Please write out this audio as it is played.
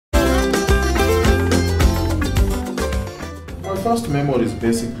first memories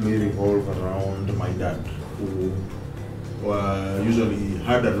basically revolve around my dad, who usually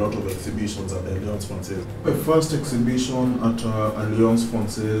had a lot of exhibitions at the Alliance Française. My first exhibition at Alliance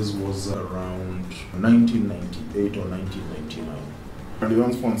Française was around 1998 or 1999.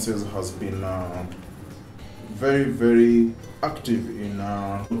 Alliance Française has been very, very active in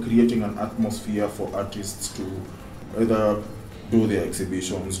creating an atmosphere for artists to either do their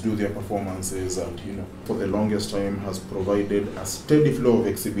exhibitions, do their performances, and for the longest time has provided a steady flow of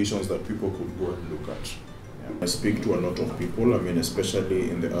exhibitions that people could go and look at. I speak to a lot of people, especially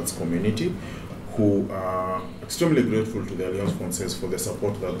in the arts community, who are extremely grateful to the Alliance Française for the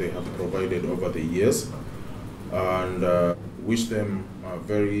support that they have provided over the years, and wish them a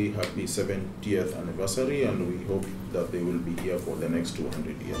very happy 70th anniversary, and we hope that they will be here for the next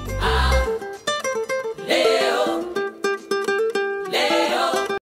 200 years.